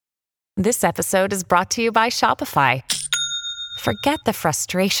This episode is brought to you by Shopify. Forget the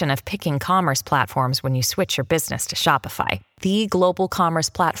frustration of picking commerce platforms when you switch your business to Shopify, the global commerce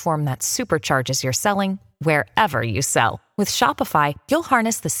platform that supercharges your selling wherever you sell. With Shopify, you'll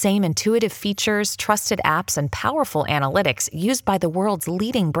harness the same intuitive features, trusted apps, and powerful analytics used by the world's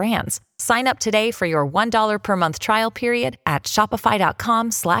leading brands. Sign up today for your $1 per month trial period at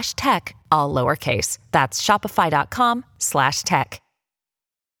shopify.com/tech, all lowercase. That's shopify.com/tech.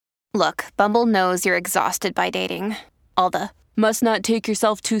 Look, Bumble knows you're exhausted by dating. All the must not take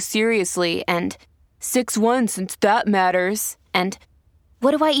yourself too seriously and 6'1" since that matters. And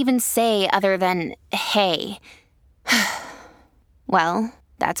what do I even say other than hey? Well,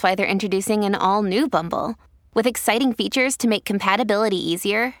 that's why they're introducing an all-new Bumble with exciting features to make compatibility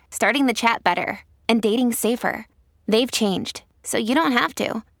easier, starting the chat better, and dating safer. They've changed, so you don't have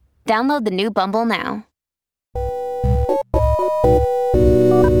to. Download the new Bumble now.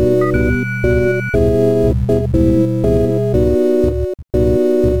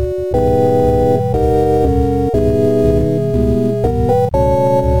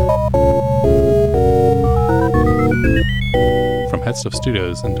 From Headstuff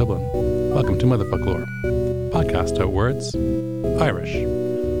Studios in Dublin, welcome to Motherfucklore, podcast about words, Irish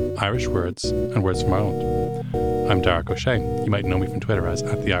words, and words from Ireland. I'm Darach O'Shea. You might know me from Twitter as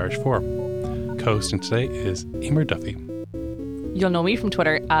 @TheIrish4. Co-hosting today is Emer Duffy. You'll know me from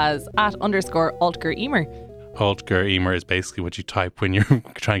Twitter as @_AltGerEmer. AltGerEmer is basically what you type when you're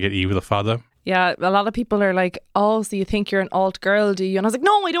trying to get E with a fada. Yeah, a lot of people are like, oh, so you think you're an alt girl, do you? And I was like,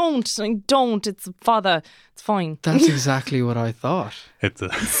 no, I don't. It's fada. It's fine. That's exactly what I thought.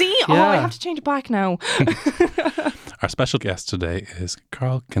 See? Oh, I have to change it back now. Our special guest today is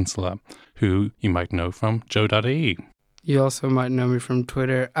Carl Kinsella, who you might know from Joe.ie. You also might know me from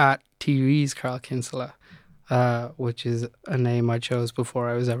Twitter @TV's Carl Kinsella, which is a name I chose before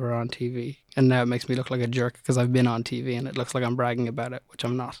I was ever on TV. And now it makes me look like a jerk because I've been on TV and it looks like I'm bragging about it, which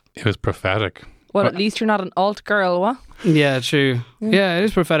I'm not. It was prophetic. Well, at least you're not an alt girl, what? Yeah, true. Yeah, it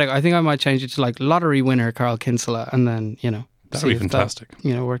is prophetic. I think I might change it to like lottery winner Carl Kinsella and then, that would be fantastic.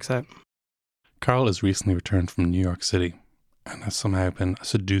 That, works out. Carl has recently returned from New York City and has somehow been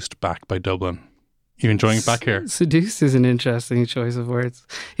seduced back by Dublin. You enjoying it back here? Seduced is an interesting choice of words.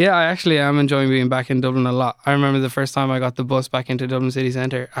 Yeah, I actually am enjoying being back in Dublin a lot. I remember the first time I got the bus back into Dublin city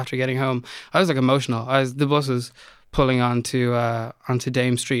centre after getting home. I was like emotional. The bus was pulling onto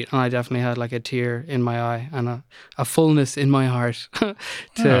Dame Street, and I definitely had like a tear in my eye and a fullness in my heart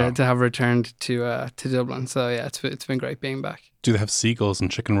to have returned to Dublin. So yeah, it's been great being back. Do they have seagulls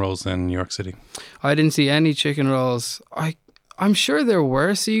and chicken rolls in New York City? I didn't see any chicken rolls. I'm sure there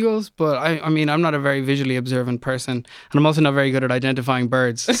were seagulls, but I mean, I'm not a very visually observant person, and I'm also not very good at identifying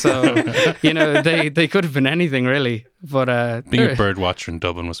birds. So, they could have been anything really. But being a bird watcher in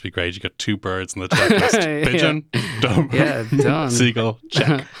Dublin must be great. You got 2 birds on the checklist: pigeon, dove, done. Seagull,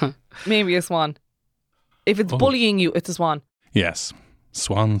 check. Maybe a swan. If it's bullying you, it's a swan. Yes,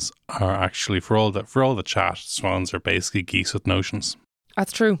 swans are actually for all the chat. Swans are basically geese with notions.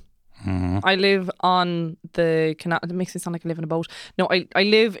 That's true. Mm-hmm. I live on the canal. It makes it sound like I live in a boat. No, I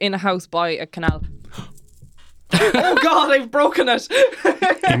live in a house by a canal. Oh God, I've broken it.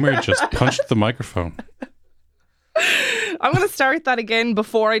 Emer just punched the microphone. I'm going to start that again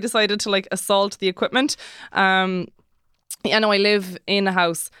before I decided to assault the equipment. I live in a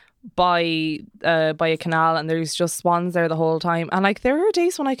house by a canal, and there's just swans there the whole time. And there are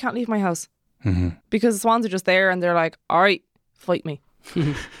days when I can't leave my house because the swans are just there, and they're like, "All right, fight me."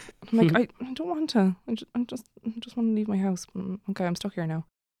 I'm like, I don't want to. I just want to leave my house. Okay, I'm stuck here now.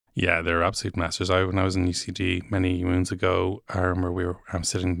 Yeah, they're absolute masters. When I was in UCD many moons ago, I remember we were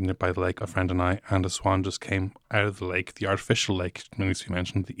sitting by the lake, a friend and I, and a swan just came out of the lake, the artificial lake, needs to be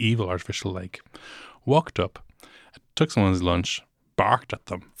mentioned, the evil artificial lake, walked up, took someone's lunch, barked at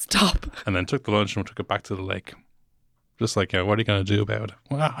them. Stop. And then took the lunch and took it back to the lake. Just what are you going to do about it?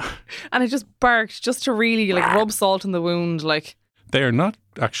 Wow. And it just barked just to really rub salt in the wound, They are not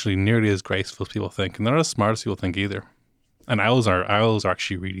actually nearly as graceful as people think, and they're not as smart as people think either. And owls are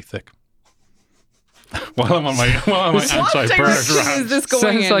actually really thick. While I'm on my anti-bird rant. Is this going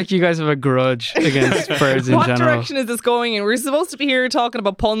Sounds in? like you guys have a grudge against birds in what general. What direction is this going in? We're supposed to be here talking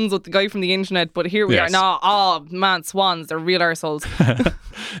about puns with the guy from the internet, but here we are. No, swans, they're real arseholes.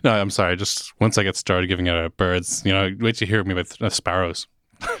 No, I'm sorry. Just once I get started giving out birds, wait to hear me about sparrows.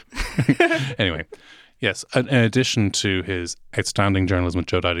 Anyway. Yes, in addition to his outstanding journalism with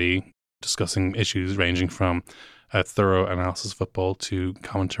Joe.ie, discussing issues ranging from a thorough analysis of football to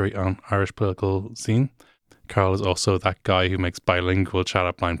commentary on Irish political scene, Carl is also that guy who makes bilingual chat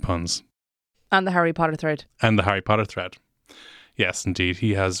up line puns. And the Harry Potter thread. Yes, indeed.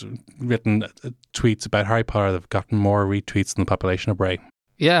 He has written tweets about Harry Potter that have gotten more retweets than the population of Bray.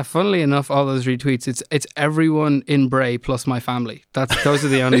 Yeah, funnily enough, all those retweets, it's everyone in Bray plus my family. Those are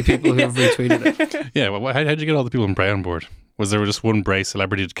the only people who have retweeted it. Yeah, well, how did you get all the people in Bray on board? Was there just one Bray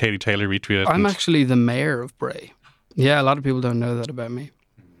celebrity? Did Katie Taylor retweet it? I'm actually the mayor of Bray. Yeah, a lot of people don't know that about me.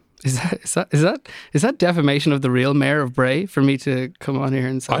 Is that defamation of the real mayor of Bray for me to come on here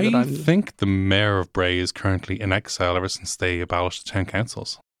and say that I I'm... think the mayor of Bray is currently in exile ever since they abolished the town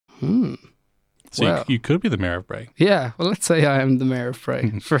councils. So Well, you could be the mayor of Bray. yeah, well, let's say I am the mayor of Bray.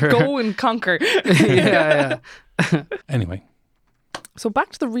 Go and conquer. yeah. Anyway, So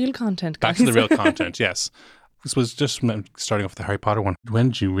back to the real content. back to guys. the real content, yes. This was just starting off with the Harry Potter one. When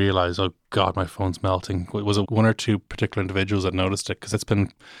did you realise, oh God, my phone's melting? Was it one or two particular individuals that noticed it? Because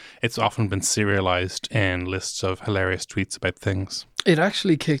it's often been serialised in lists of hilarious tweets about things. It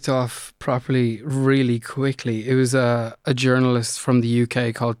actually kicked off properly really quickly. It was a journalist from the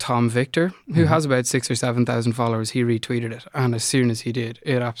UK called Tom Victor, who has about 6,000 or 7,000 followers. He retweeted it. And as soon as he did,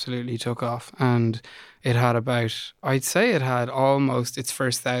 it absolutely took off. And it had I'd say it had almost its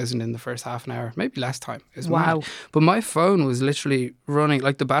first 1,000 in the first half an hour, maybe less time. It was Wow. mad. But my phone was literally running,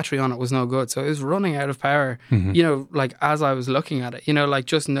 like the battery on it was no good. So it was running out of power, like as I was looking at it, like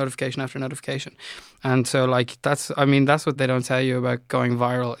just notification after notification. And so like that's what they don't tell you about going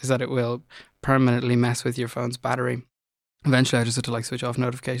viral, is that it will permanently mess with your phone's battery. Eventually I just had to like switch off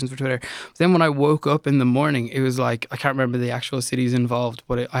notifications for Twitter. Then when I woke up in the morning, it was like, I can't remember the actual cities involved,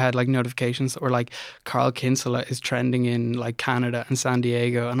 but I had like notifications that were like, Carl Kinsella is trending in like Canada and San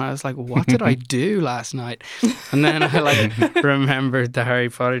Diego. And I was like, what did I do last night? And then I like remembered the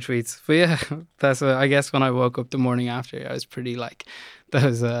Harry Potter tweets. But yeah, I guess when I woke up the morning after, I was pretty like, that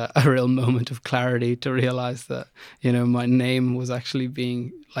was a real moment of clarity to realize that, my name was actually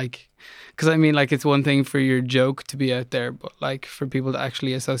being like, because I mean, like, it's one thing for your joke to be out there, but like for people to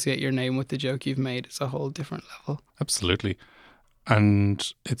actually associate your name with the joke you've made, it's a whole different level. Absolutely.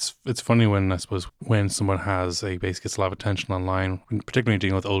 And it's funny when, I suppose, when someone basically gets a lot of attention online, particularly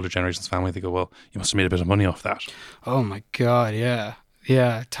dealing with older generations family, they go, well, you must have made a bit of money off that. Oh my God, yeah.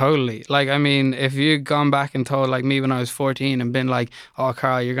 Yeah, totally. Like, I mean, if you'd gone back and told like me when I was 14 and been like, oh,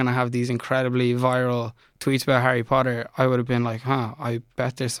 Carl, you're going to have these incredibly viral tweets about Harry Potter, I would have been like, I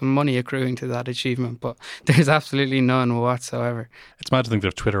bet there's some money accruing to that achievement, but there's absolutely none whatsoever. It's mad to think that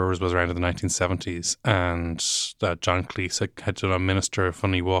if Twitter was around in the 1970s and that John Cleese had done a Minister of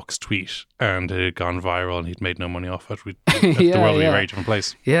Funny Walks tweet and it had gone viral and he'd made no money off it, the world would be a very different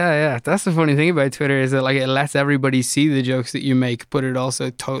place. Yeah. That's the funny thing about Twitter, is that like it lets everybody see the jokes that you make, but it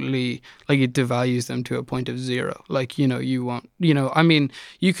also totally, like, it devalues them to a point of zero. Like, you won't, I mean,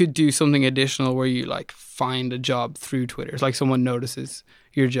 you could do something additional where you like find a job through Twitter. It's like someone notices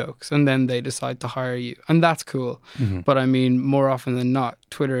your jokes and then they decide to hire you, and that's cool. But I mean, more often than not,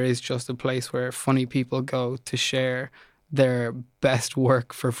 Twitter is just a place where funny people go to share their best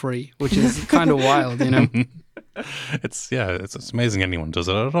work for free, which is kind of wild, It's amazing anyone does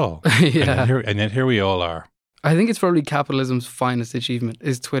it at all. Yeah. And yet here we all are. I think it's probably capitalism's finest achievement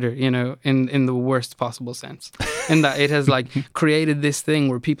is Twitter, in the worst possible sense. In that it has like created this thing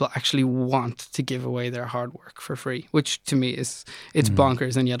where people actually want to give away their hard work for free, which to me it's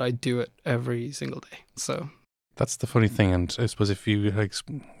bonkers, and yet I do it every single day. So that's the funny thing. And I suppose if you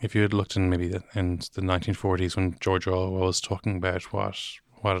had looked in maybe in the 1940s when George Orwell was talking about what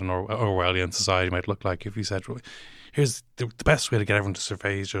an Orwellian society might look like, if you said, here's the best way to get everyone to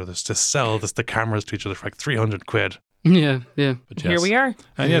survey each other is to sell the cameras to each other for like 300 quid. Yeah. But yes. Here we are.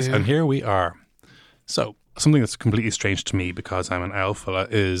 And here we are. So something that's completely strange to me, because I'm an alpha,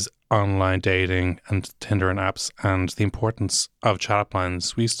 is online dating and Tinder and apps and the importance of chat up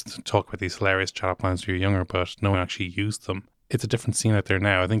lines. We used to talk about these hilarious chat up lines when we were younger, but no one actually used them. It's a different scene out there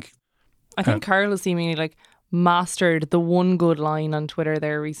now. I think Carl has seemingly like mastered the one good line on Twitter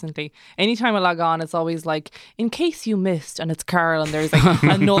there recently. Anytime I log on, it's always like, in case you missed, and it's Carl, and there's like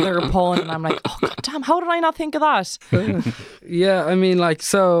another pun, and I'm like, oh god damn, how did I not think of that? Yeah, I mean, like,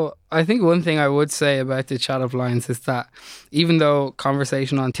 so I think one thing I would say about the chat up lines is that even though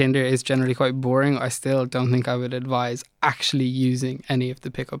conversation on Tinder is generally quite boring, I still don't think I would advise actually using any of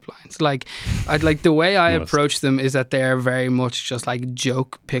the pickup lines. Like, the way I approach them is that they're very much just like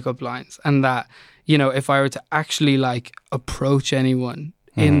joke pickup lines, and that, if I were to actually like approach anyone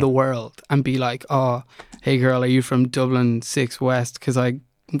in the world and be like, oh, hey girl, are you from Dublin 6 West? Because I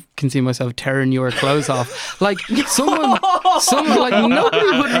can see myself tearing your clothes off. Like someone like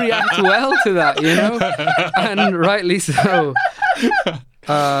nobody would react well to that, And rightly so.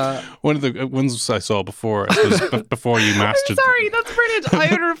 One of the ones I saw before was before you mastered. Sorry, that's brilliant. I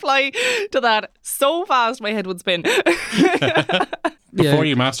would reply to that so fast my head would spin. Before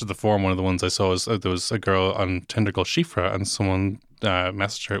you mastered the form, one of the ones I saw was there was a girl on Tinder called Shifra, and someone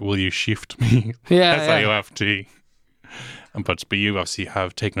messaged her, "Will you shift me?" Yeah, SIOFT. But you obviously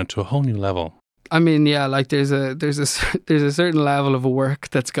have taken it to a whole new level. I mean, yeah, like there's a certain level of work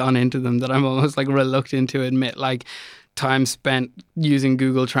that's gone into them that I'm almost like reluctant to admit. Like time spent using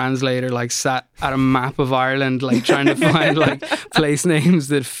Google Translator, like sat at a map of Ireland, like trying to find like place names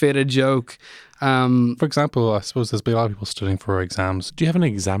that fit a joke. For example, I suppose there's been a lot of people studying for exams. Do you have any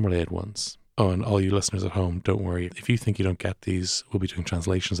exam-related ones? Oh, and all you listeners at home, don't worry. If you think you don't get these, we'll be doing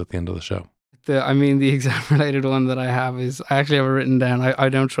translations at the end of the show. The exam-related one that I have is, I actually have it written down. I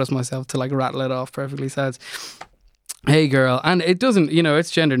don't trust myself to like rattle it off perfectly. So it's, hey girl, and it doesn't,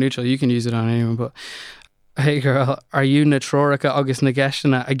 it's gender neutral. You can use it on anyone, but hey girl, are you na tróracha agus na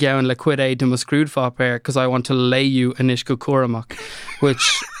gceistena a gceann le cuid de mo scrúd fápéir because I want to lay you anish go cuaramach,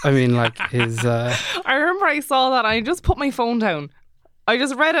 which I mean like is. I remember I saw that and I just put my phone down. I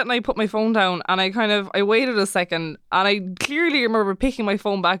just read it and I put my phone down and I waited a second and I clearly remember picking my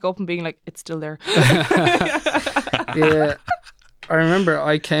phone back up and being like, it's still there. Yeah, I remember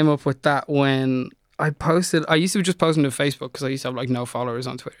I came up with that when I used to just post on Facebook because I used to have like no followers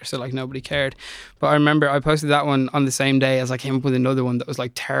on Twitter, so like nobody cared. But I remember I posted that one on the same day as I came up with another one that was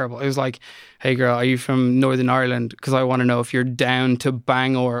like terrible. It was like, hey girl, are you from Northern Ireland? Because I want to know if you're down to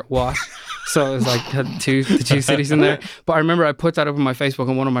bang or what. So it was like had the two cities in there. But I remember I put that up on my Facebook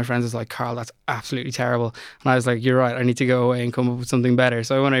and one of my friends was like, Carl, that's absolutely terrible. And I was like, you're right, I need to go away and come up with something better.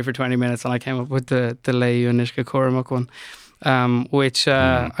 So I went away for 20 minutes and I came up with the Lei Unishka Cormac one. Which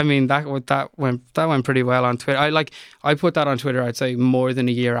I mean that went pretty well on Twitter. I put that on Twitter, I'd say more than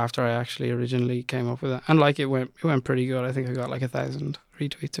a year after I actually originally came up with it, and like it went pretty good. I think I got like 1,000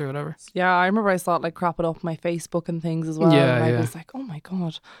 retweets or whatever. Yeah, I remember I saw it like crop it up on my Facebook and things as well. Yeah, and I yeah. was like, oh my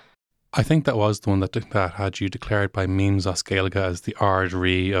god. I think that was the one that had you declared by Memes Oscailga as the Ard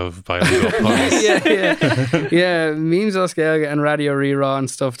Rí of bilingual puns. yeah. Memes Oscailga and Radio Reraw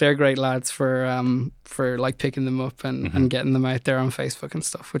and stuff. They're great lads for like picking them up and getting them out there on Facebook and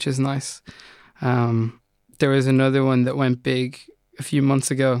stuff, which is nice. There was another one that went big a few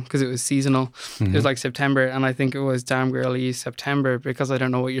months ago because it was seasonal. It was like September, and I think it was Damn Girl You September because I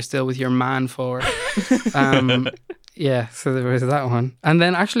don't know what you're still with your man for. Yeah, so there was that one. And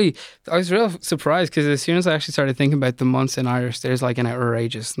then actually, I was real surprised because as soon as I actually started thinking about the months in Irish, there's like an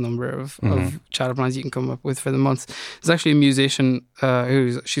outrageous number of chat lines you can come up with for the months. There's actually a musician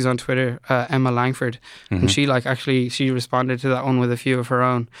she's on Twitter, Emma Langford, and she responded to that one with a few of her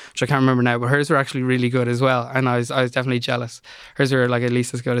own, which I can't remember now, but hers were actually really good as well. And I was definitely jealous. Hers were like at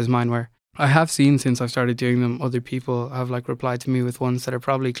least as good as mine were. I have seen since I've started doing them, other people have like replied to me with ones that are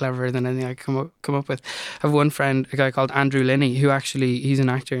probably cleverer than anything I can come up with. I have one friend, a guy called Andrew Linney, who actually, he's an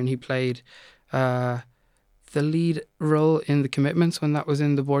actor and he played the lead role in The Commitments when that was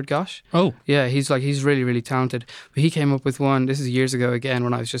in the Board Gosh. Oh. Yeah, he's really, really talented. But he came up with one, this is years ago again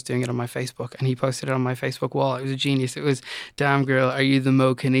when I was just doing it on my Facebook, and he posted it on my Facebook wall. It was a genius. It was, damn girl, are you the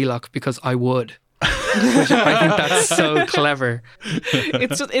Mo Kenealock? Because I would. Which I think that's so clever.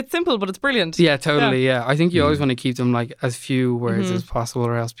 It's simple, but it's brilliant. Yeah, totally. Yeah, I think you always want to keep them like as few words as possible,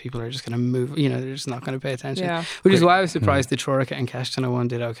 or else people are just going to move. They're just not going to pay attention. Yeah. Which is why I was surprised the Tróracha and Ceistena one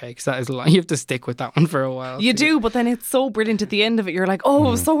did okay, because that is long. You have to stick with that one for a while. You do, but then it's so brilliant at the end of it. You're like, oh,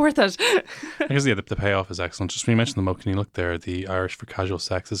 it was so worth it. I guess the payoff is excellent. Just when you mentioned the Mo Kenealock there, the Irish for casual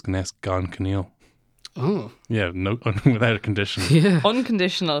sex is Gnes Gan Keneal. Oh. Yeah, no, without a condition. Yeah.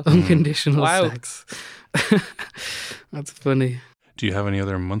 Unconditional Unconditional sex. That's funny. Do you have any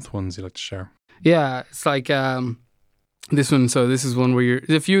other month ones you'd like to share? Yeah, it's like this one. So this is one where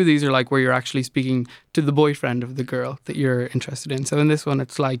a few of these are like where you're actually speaking to the boyfriend of the girl that you're interested in. So in this one,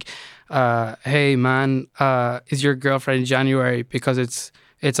 it's like, hey man, is your girlfriend January? Because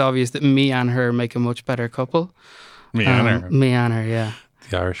it's obvious that me and her make a much better couple. Me and her. Me and her, yeah.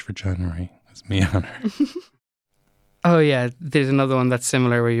 The Irish for January is me and her. Oh yeah, there's another one that's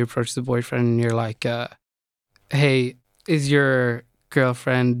similar where you approach the boyfriend and you're like, hey, is your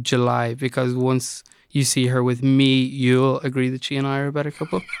girlfriend July? Because once you see her with me, you'll agree that she and I are a better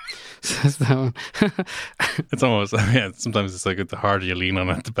couple. So that's that one. It's almost, sometimes it's like the harder you lean on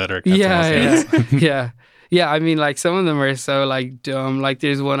it, the better it Yeah. gets. Yeah, I mean, like, some of them are so, like, dumb. Like,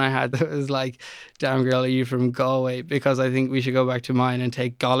 there's one I had that was like, damn girl, are you from Galway? Because I think we should go back to mine and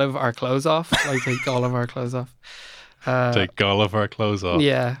take all of our clothes off. Like, take all of our clothes off. Take all of our clothes off.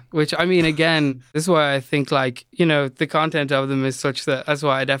 Yeah, which I mean, again, this is why I think like, you know, the content of them is such that's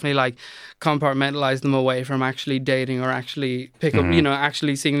why I definitely like compartmentalize them away from actually dating or actually pick up, you know,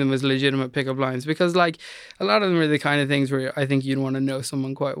 actually seeing them as legitimate pickup lines, because like a lot of them are the kind of things where I think you'd want to know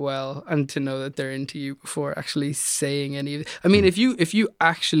someone quite well and to know that they're into you before actually saying any of it. I mean, if you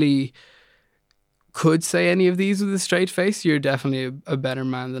actually could say any of these with a straight face, you're definitely a better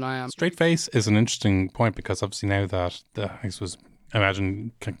man than I am. Straight face is an interesting point, because obviously now that I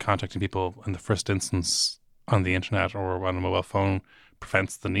imagine contacting people in the first instance on the internet or on a mobile phone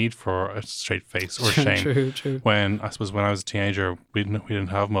prevents the need for a straight face or shame. True. When I was a teenager, we didn't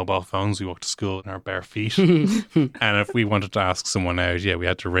have mobile phones. We walked to school in our bare feet, and if we wanted to ask someone out, we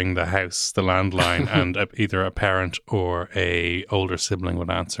had to ring the house, the landline, and either a parent or a older sibling would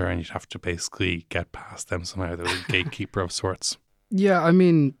answer, and you'd have to basically get past them somehow. They were a gatekeeper of sorts. Yeah, I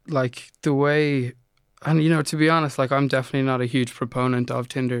mean, like the way, and you know, to be honest, like I'm definitely not a huge proponent of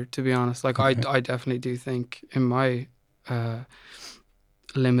Tinder, to be honest. Like I definitely do think in my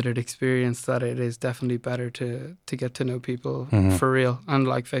limited experience that it is definitely better to get to know people for real and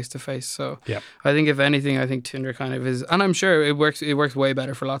like face to face. So I think if anything, I think Tinder kind of is, and I'm sure it works way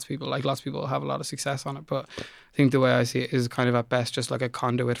better for lots of people. Like lots of people have a lot of success on it, but I think the way I see it is kind of at best just like a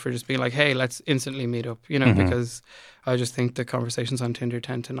conduit for just being like, hey, let's instantly meet up, you know, because I just think the conversations on Tinder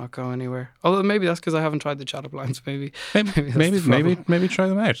tend to not go anywhere. Although maybe that's because I haven't tried the chat up lines. Maybe try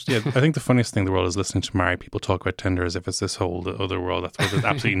them out. Yeah, I think the funniest thing in the world is listening to married people talk about Tinder as if it's this whole other world. That's where there's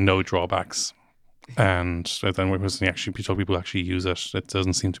absolutely no drawbacks. And then when people actually use it, it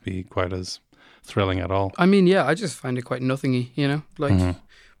doesn't seem to be quite as thrilling at all. I mean, yeah, I just find it quite nothingy, you know, like.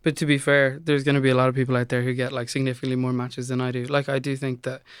 But to be fair, there's going to be a lot of people out there who get like significantly more matches than I do. Like I do think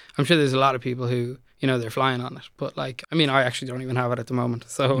that, I'm sure there's a lot of people who, you know, they're flying on it. But like, I mean, I actually don't even have it at the moment.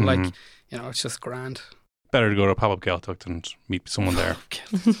 So like, you know, it's just grand. Better to go to a pop-up Gaeltacht and meet someone there.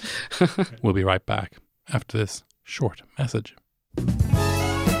 We'll be right back after this short message.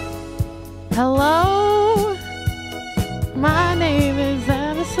 Hello, my name is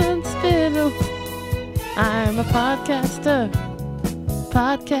Alison Spittle. I'm a podcaster,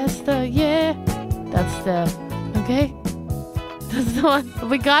 yeah. That's the one.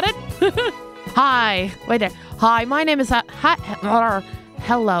 We got it? Hi. Wait there. Hi, my name is... Hello.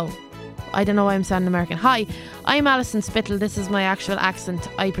 I don't know why I'm sounding American. Hi, I'm Alison Spittle. This is my actual accent.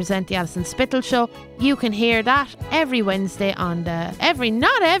 I present the Alison Spittle Show. You can hear that every Wednesday on the...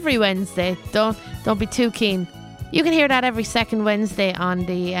 Not every Wednesday. Don't be too keen. You can hear that every second Wednesday on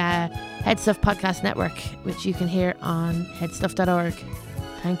the Headstuff Podcast Network, which you can hear on headstuff.org.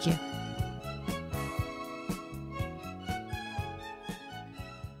 Thank you.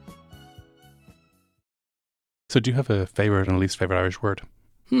 So do you have a favourite and least favourite Irish word?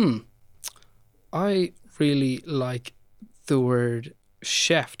 I really like the word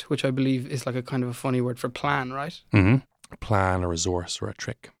sheft, which I believe is like a kind of a funny word for plan, right? A plan, a resource, or a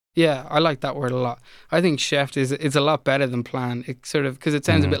trick. Yeah, I like that word a lot. I think sheft is a lot better than plan. It sort of, because it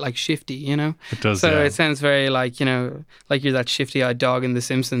sounds a bit like shifty, you know? It does, So yeah. it sounds very like, you know, like you're that shifty-eyed dog in The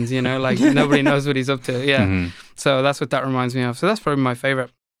Simpsons, you know? Like nobody knows what he's up to, yeah. So that's what that reminds me of. So that's probably my favourite.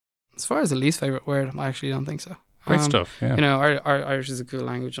 As far as the least favourite word, I actually don't think so. Great stuff, yeah. You know, our Irish is a cool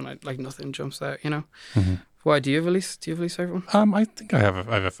language and like nothing jumps out, you know? Why, do you have a least favourite one? I think I have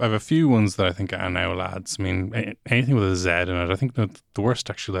a few ones that I think are now lads. I mean, anything with a Z in it. I think the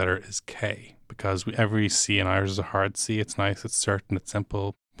worst actually letter is K, because every C in Irish is a hard C. It's nice, it's certain, it's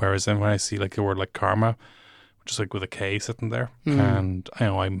simple. Whereas then when I see like a word like karma, which is like with a K sitting there, and I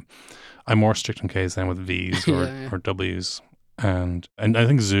know I'm more strict on K's than with V's or W's. And I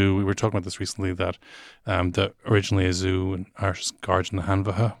think zoo, we were talking about this recently, that originally a zoo in Irish is Garden na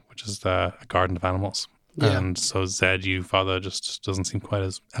Hanmhaithe, which is a garden of animals. Yeah. And so ZU Fada just doesn't seem quite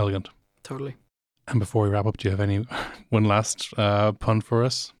as elegant. Totally. And before we wrap up, do you have one last pun for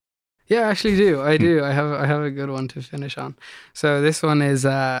us? Yeah, I actually do. I do. I have a good one to finish on. So this one is,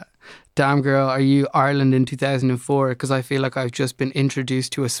 damn girl, are you Ireland in 2004? Because I feel like I've just been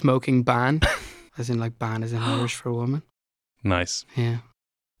introduced to a smoking ban. As in like ban as in Irish for a woman. Nice. Yeah.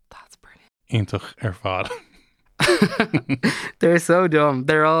 That's brilliant. Intach ar fad. They're so dumb.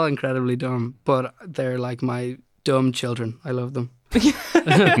 They're all incredibly dumb, but they're like my dumb children. I love them.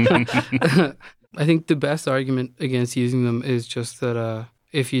 I think the best argument against using them is just that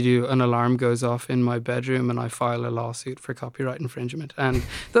if you do, an alarm goes off in my bedroom and I file a lawsuit for copyright infringement. And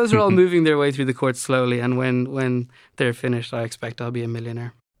those are all moving their way through the courts slowly. And when they're finished, I expect I'll be a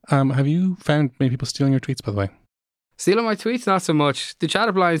millionaire. Have you found many people stealing your tweets, by the way? Stealing my tweets, not so much. The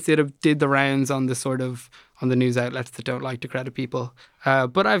Chatterblind did the rounds on the news outlets that don't like to credit people.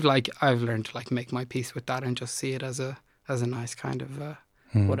 But I've learned to like make my peace with that and just see it as a nice kind of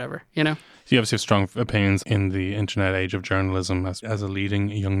whatever, you know. So you obviously have strong opinions in the internet age of journalism as a leading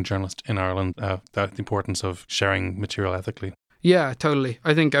young journalist in Ireland. The importance of sharing material ethically. Yeah, totally.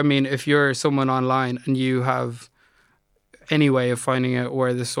 I mean, if you're someone online and you have any way of finding out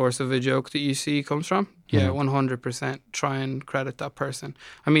where the source of a joke that you see comes from, 100% try and credit that person.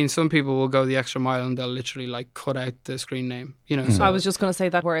 I mean, some people will go the extra mile and they'll literally like cut out the screen name, you know. So I was just going to say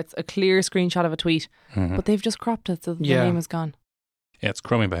that, where it's a clear screenshot of a tweet, but they've just cropped it so the name is gone. Yeah, it's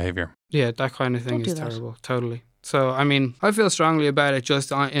crummy behaviour. Yeah, that kind of thing Don't is do that. terrible. Totally. So, I mean, I feel strongly about it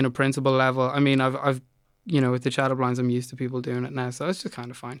just in a principle level. I mean, I've you know, with the Chatterblinds, I'm used to people doing it now, so it's just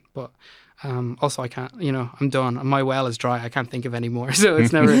kind of fine. But also, I can't, you know, I'm done. My well is dry. I can't think of any more, so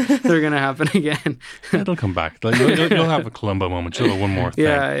it's never going to happen again. It'll come back. Like, you'll have a Columbo moment. You'll have one more thing.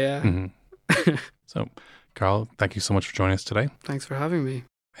 Yeah. Mm-hmm. So, Carl, thank you so much for joining us today. Thanks for having me.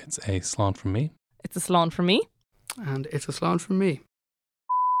 It's a slán from me. It's a slán from me. And it's a slán from me.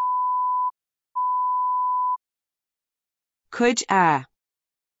 Cuid a.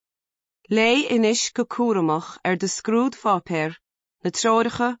 Lé inis go cuaramach de scrúd fápéir, na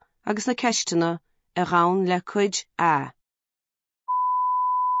tráiricha agus na ceistena rán le cuid a.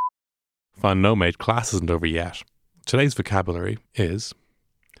 Fan no mate, class isn't over yet. Today's vocabulary is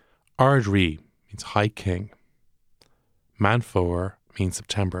Ard Rí means High King. Manfór means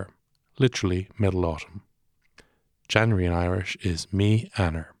September, literally middle autumn. January in Irish is Me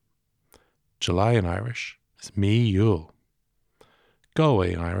Anner. July in Irish is Me Yule.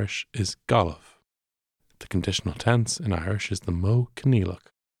 Galway in Irish is Gallav. The conditional tense in Irish is the Mo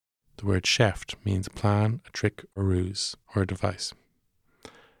Cnealach. The word sheft means a plan, a trick, a ruse, or a device.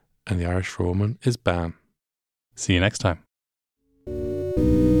 And the Irish for woman is ban. See you next time.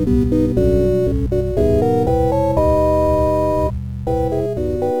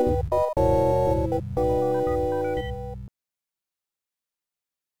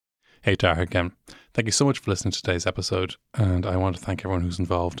 Hey, Tara again. Thank you so much for listening to today's episode, and I want to thank everyone who's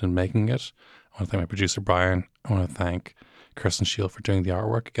involved in making it. I want to thank my producer, Brian. I want to thank Kirsten Shield for doing the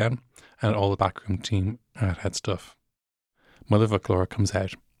artwork again, and all the backroom team at Headstuff. Mother Folklore comes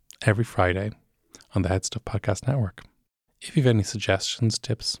out every Friday on the Headstuff Podcast Network. If you have any suggestions,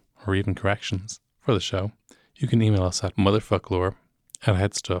 tips, or even corrections for the show, you can email us at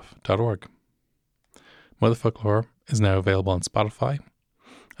motherfolklore@headstuff.org. Mother Folklore is now available on Spotify,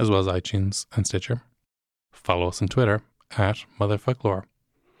 as well as iTunes and Stitcher. Follow us on Twitter at Mother Folklore,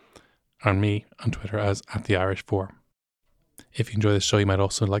 and me on Twitter as @TheIrish4. If you enjoy this show, you might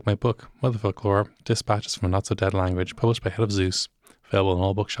also like my book, Mother Folklore, Dispatches from a Not-So-Dead Language, published by Head of Zeus, available in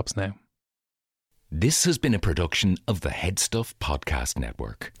all bookshops now. This has been a production of the Headstuff Podcast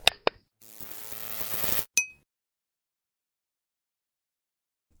Network.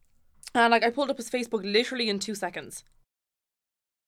 And I pulled up his Facebook literally in 2 seconds.